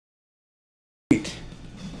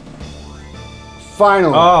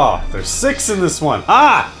finally. Oh, there's 6 in this one.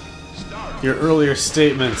 Ah! Your earlier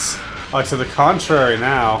statements are to the contrary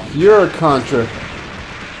now. You're a Contra.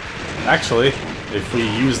 Actually, if we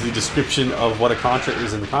use the description of what a Contra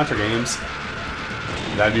is in the Contra games,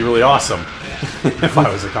 that'd be really awesome. If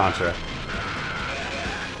I was a Contra.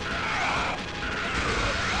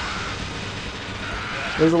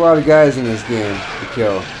 There's a lot of guys in this game to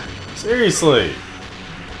kill. Seriously.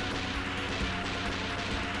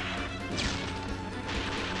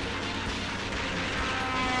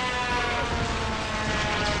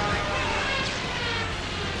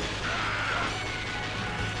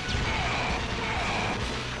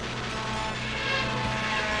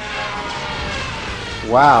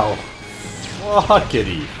 Wow.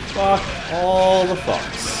 Fuckity. Fuck all the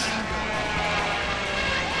fucks.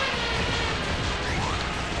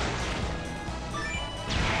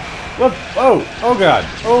 What? Oh! Oh god!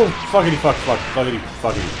 Oh! Fuckity fuck fuck. Fuckity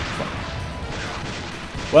fuckity fuck.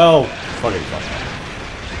 Well, fuckity fuck.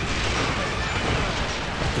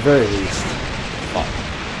 At the very least. Fuck.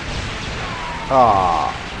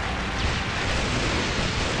 Ah.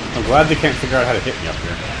 I'm glad they can't figure out how to hit me up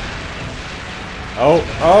here. Oh!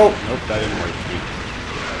 Oh! Nope, that didn't work.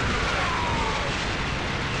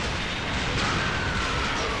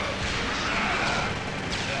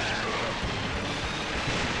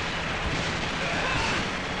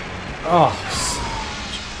 Oh.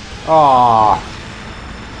 Ah.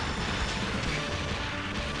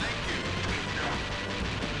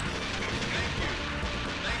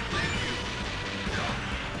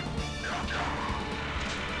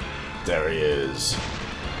 There he is.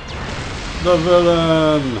 The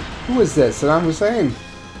villain! Who is this? Saddam Hussein?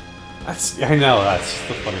 I know, that's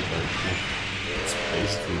the funny part. It's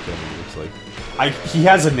basically what he looks like. He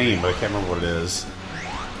has a name, but I can't remember what it is.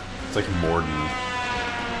 It's like Morden.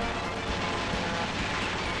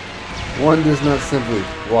 One does not simply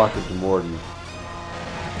walk into Morden.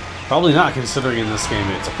 Probably not, considering in this game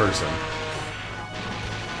it's a person.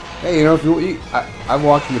 Hey, you know, if I've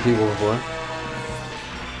walked into people before.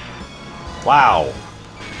 Wow.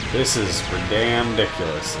 This is damn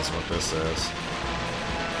ridiculous, is what this is.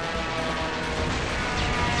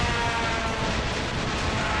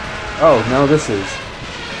 Oh, no, this is.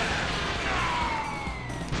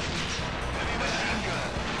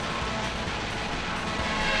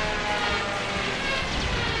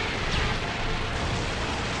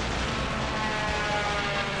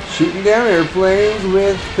 Shooting down airplanes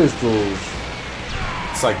with pistols.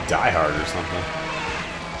 It's like Die Hard or something.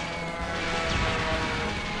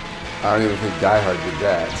 I don't even think Die Hard did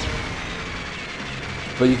that.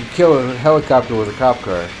 But you could kill a helicopter with a cop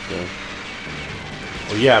car. So.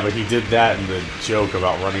 Well, yeah, but he did that in the joke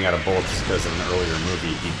about running out of bullets because in an earlier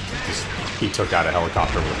movie he took out a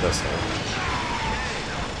helicopter with a pistol.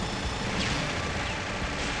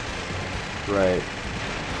 Right.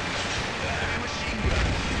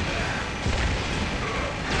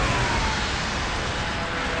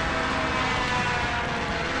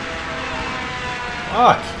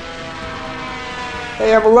 Fuck!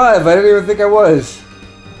 Hey, I'm alive. I didn't even think I was.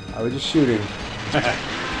 I was just shooting.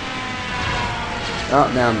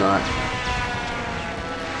 Oh, now I'm not.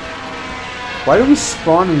 Why do we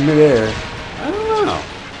spawn in midair? I don't know.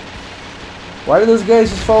 Why do those guys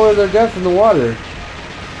just fall to their death in the water?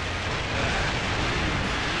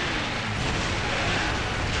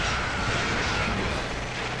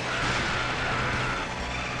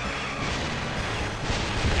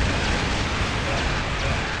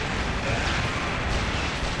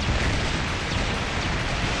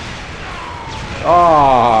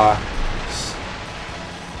 Ah,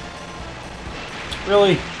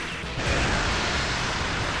 Really?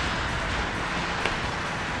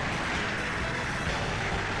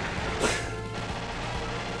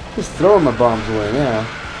 just throwing my bombs away now.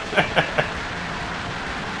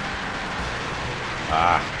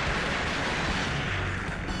 Ah.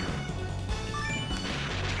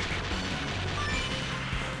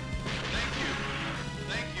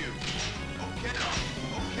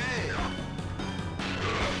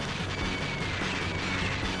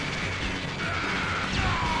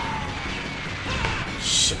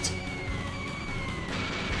 Shit.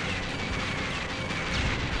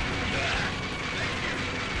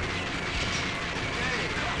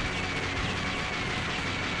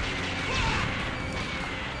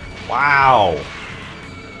 Wow.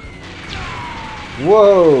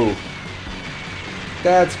 Whoa.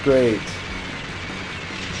 That's great.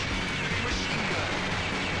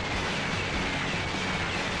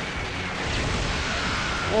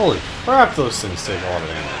 Holy crap, those things take a lot of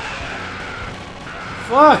damage.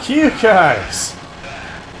 Fuck you guys!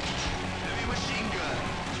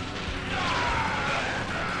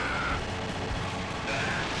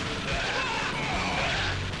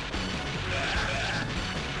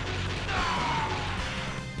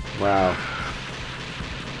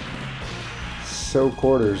 so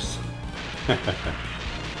quarters.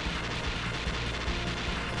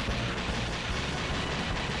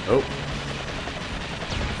 Oh.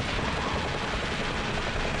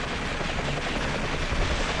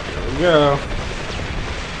 Here we go.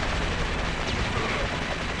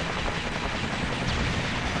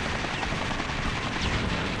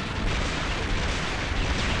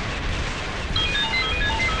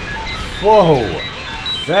 Whoa!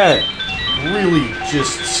 That really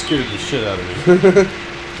just scared the shit out of me.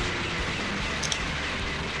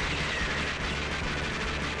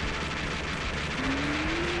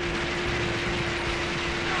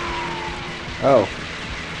 Oh.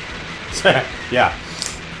 Yeah.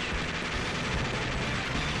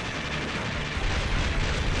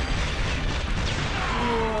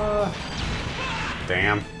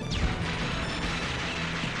 Damn.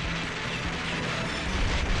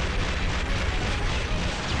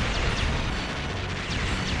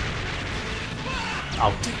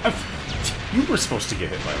 Oh, you were supposed to get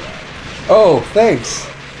hit by that. Oh, thanks.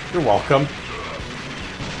 You're welcome.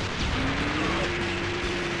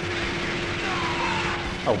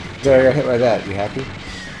 Oh, There, I got hit by that. You happy?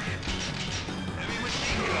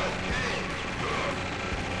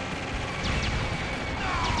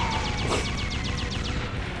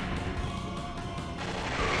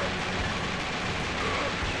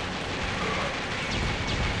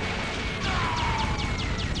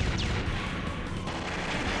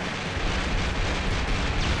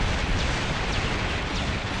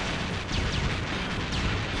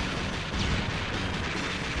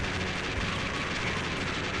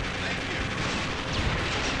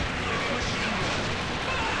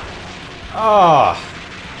 ah.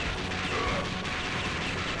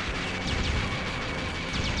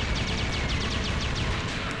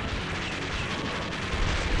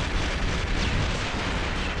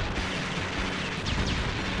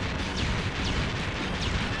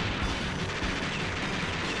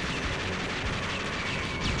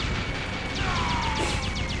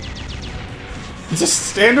 Just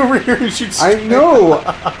stand over here and shoot. I know!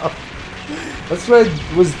 That's what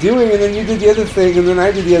I was doing, and then you did the other thing, and then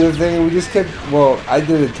I did the other thing, and we just kept... Well, I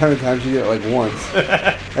did it a ton of times, you did it like once.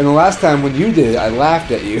 And the last time when you did it, I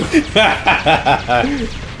laughed at you.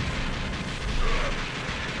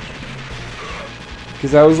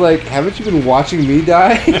 Because I was like, haven't you been watching me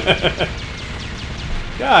die?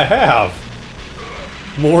 Yeah, I have.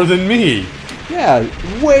 More than me. Yeah,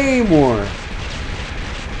 way more.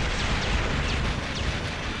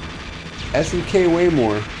 S&K way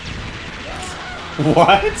more.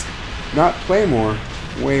 What? Not play more,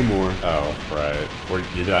 way more. Oh, right.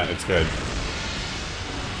 You're done. It's good.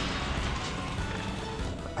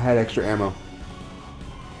 I had extra ammo.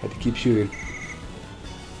 Had to keep shooting.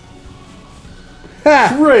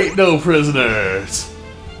 Ha! Great, no prisoners.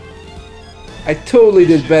 I totally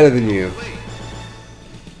did better than you.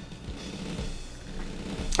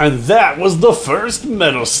 And that was the first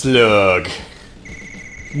Metal Slug.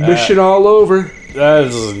 Mission all over. That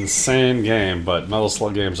is an insane game, but Metal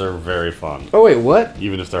Slug games are very fun. Oh wait, what?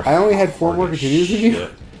 Even if they're I only had 4 hard more as continues than you?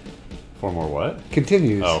 shit. 4 more what?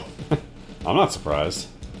 Continues. Oh. I'm not surprised.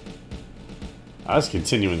 I was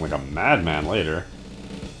continuing like a madman later.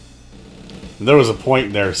 There was a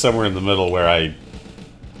point there somewhere in the middle where I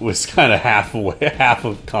was kind of half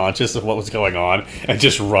of conscious of what was going on and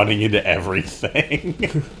just running into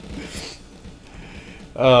everything.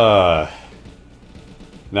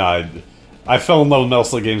 No, I fell in love with Metal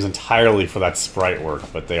Slug games entirely for that sprite work,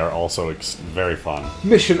 but they are also very fun.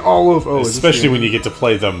 Mission all over. Oh, especially when you get to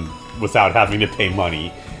play them without having to pay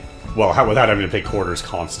money. Well, without having to pay quarters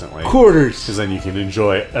constantly. Quarters! Because then you can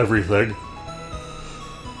enjoy everything.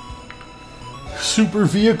 Super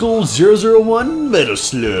Vehicle 001 Metal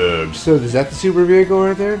Slug. So is that the super vehicle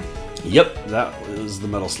right there? Yep, that was the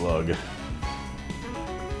Metal Slug.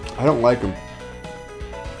 I don't like them.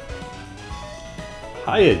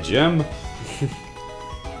 Hiya, Jim.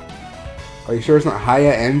 Are you sure it's not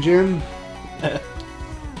Hiya Engine?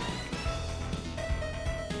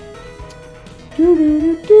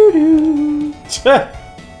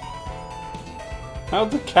 How'd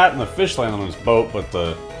the cat and the fish land on his boat, but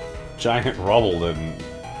the giant rubble didn't?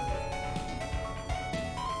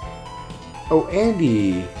 Oh,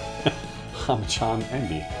 Andy. Hamchan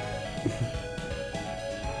Andy.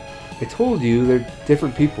 I told you they're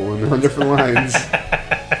different people and they're on different lines.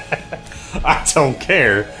 I don't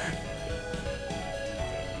care.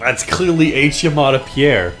 That's clearly H. Yamada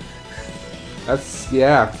Pierre. That's,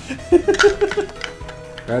 yeah.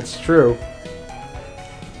 That's true.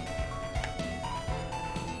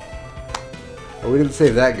 Oh, we didn't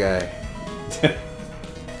save that guy.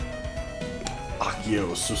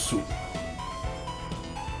 Akio Susu.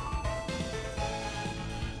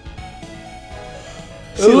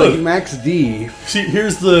 See, like Max D. See,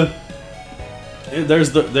 here's there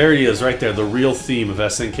he is right there, the real theme of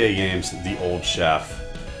SNK games, the old chef.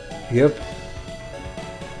 Yep.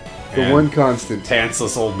 The And one constant.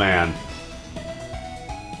 pantsless old man.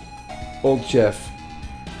 Old chef.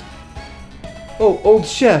 Oh, old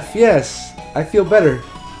chef, yes. I feel better.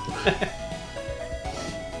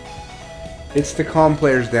 It's to calm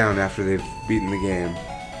players down after they've beaten the game.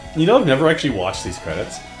 You know, I've never actually watched these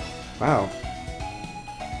credits. Wow.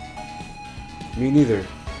 Me neither.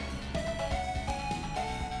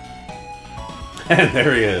 And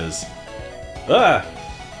there he is. Ah!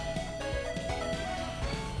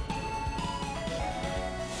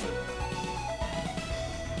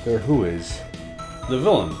 There who is? The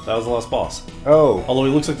villain. That was the last boss. Oh, Although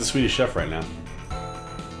he looks like the Swedish chef right now.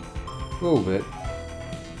 a little bit.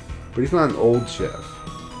 But he's not an old chef.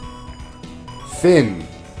 Finn.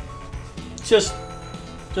 Just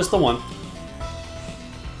the one.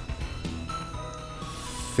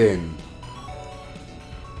 Finn.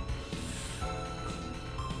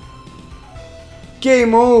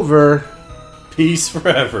 Game over. Peace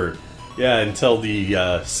forever. Yeah, until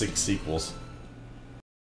the 6 sequels.